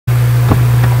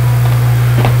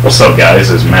What's up,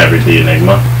 guys? It's Maverick the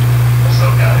Enigma.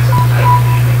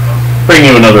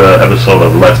 Bringing you another episode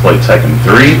of Let's Play Tekken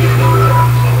 3.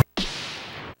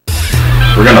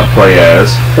 We're gonna play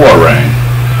as Hwoarang.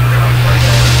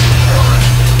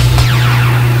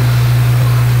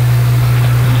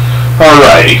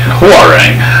 Alrighty,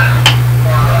 Hwoarang.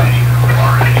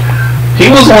 He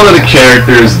was one of the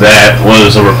characters that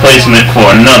was a replacement for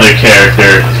another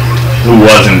character who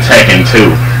was in Tekken 2.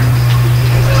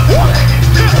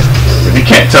 If you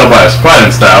can't tell by his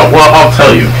fighting style, well, I'll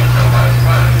tell you.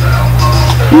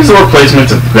 He's a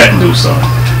replacement to Betdusa.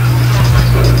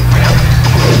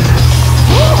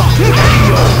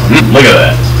 Look at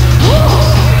that.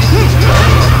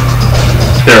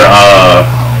 After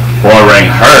Hwoarang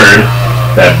heard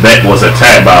that Bet was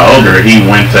attacked by Ogre, he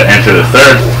went to enter the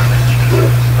third.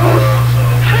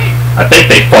 I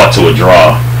think they fought to a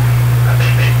draw.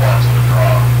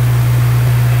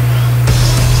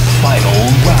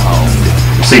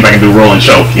 See if I can do roll and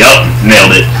choke. Yup,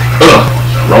 nailed it. Ugh,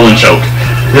 roll and choke.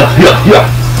 Yeah.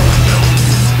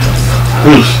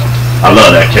 Oof. I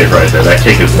love that kick right there. That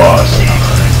kick is boss.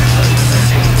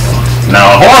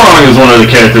 Now, Hwoarang is one of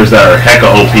the characters that are hecka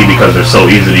OP because they're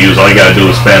so easy to use. All you gotta do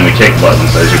is spam the kick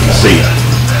buttons, as you can see.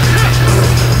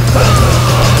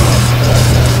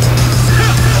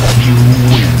 You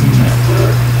win.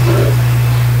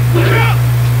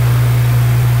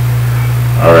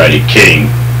 Alrighty,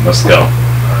 King. Let's go.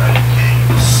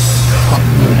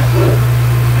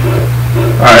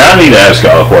 Alright, I need to ask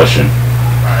y'all a question.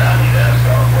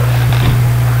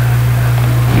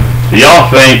 Do y'all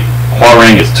think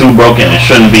Hwoarang is too broken and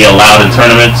shouldn't be allowed in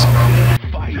tournaments?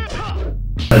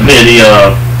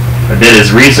 Did his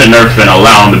recent nerfing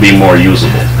allow him to be more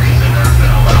usable?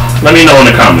 Let me know in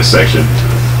the comments section.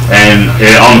 And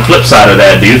on the flip side of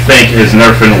that, do you think his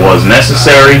nerfing was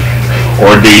necessary,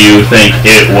 or do you think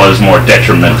it was more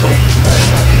detrimental?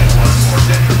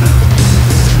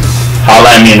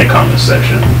 Holla at me in the comments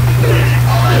section.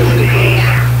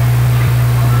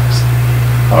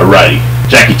 Alrighty,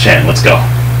 Jackie Chan, let's go.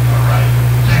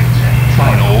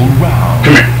 Final round.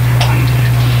 Come here.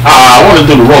 I want to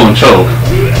do the roll and choke.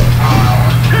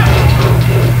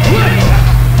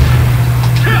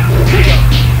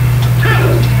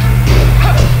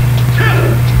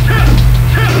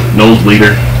 Nose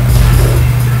leader.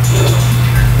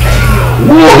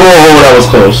 Whoa, that was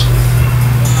close.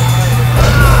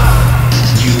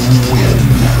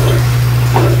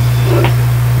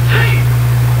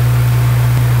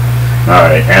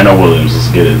 Alright, Anna Williams, let's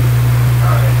get it.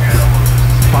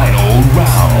 Final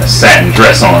round. That satin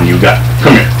dress on you got.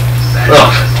 Come here.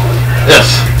 Ugh.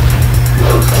 Yes.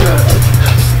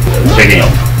 Kicking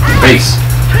him. Face.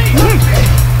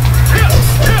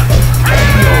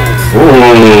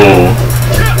 Ooh.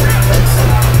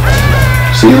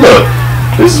 See, look.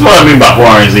 This is what I mean by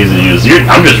Hwoarang's easy to use.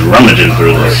 I'm just rummaging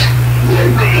through this.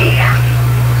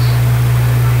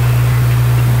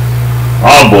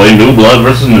 Oh boy, new blood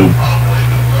versus new.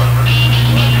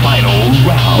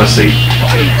 Let's see.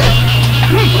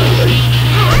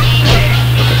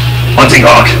 Hunting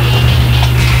Hawk.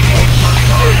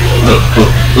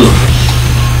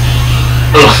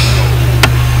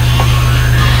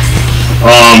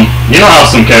 You know how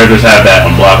some characters have that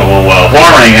unblockable? Well,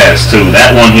 Hwoarang has too.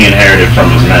 That one he inherited from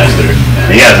his master.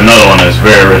 And he has another one that's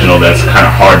very original that's kind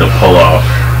of hard to pull off.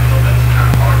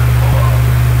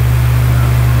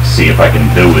 Let's see if I can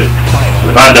do it.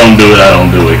 If I don't do it, I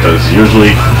don't do it, because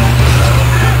usually...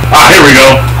 Ah, here we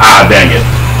go. Ah, dang it.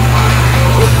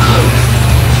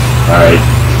 Alright.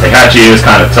 Heihachi is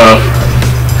kind of tough,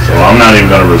 so I'm not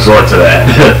even going to resort to that.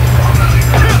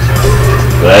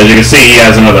 But as you can see, he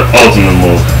has another ultimate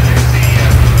move.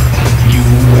 You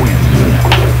win.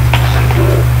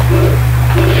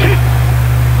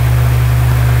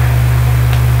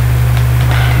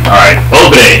 Alright,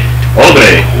 Ogre.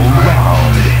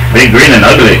 Big, green, and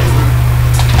ugly.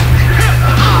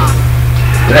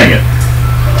 Dang it.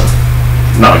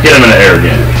 No, get him in the air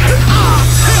again.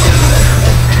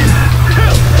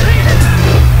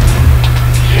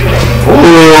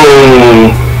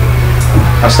 Ooh!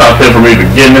 I stopped him from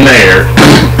even getting in the air.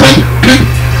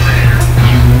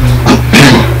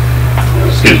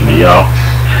 Excuse me, y'all.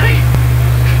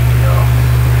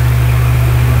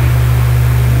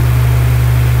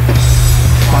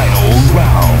 Final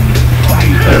round.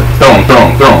 Throw him.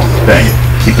 Dang it.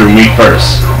 He threw me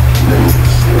first.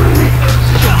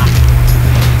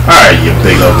 Alright, you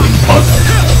big ugly punk.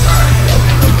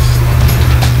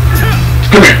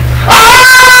 Come here.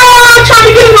 Ah! I'm trying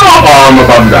to get him off. Oh, I'm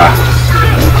about to die.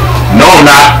 No, I'm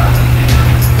not.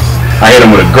 I hit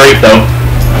him with a grape, though.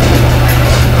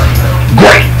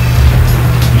 Great.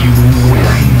 You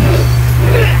win.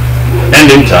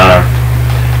 time.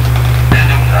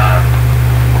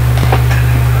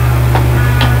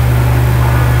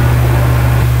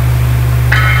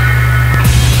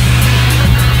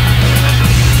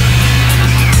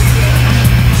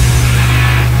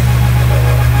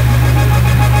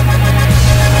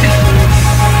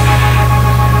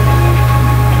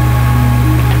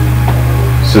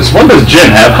 Since when does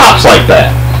Jin have hops like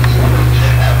that?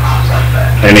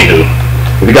 Anywho,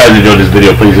 if you guys enjoyed this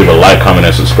video, please leave a like, comment,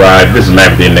 and subscribe. This is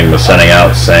Maverick the Enigma signing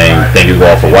out, saying thank you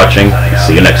all for watching.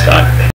 See you next time.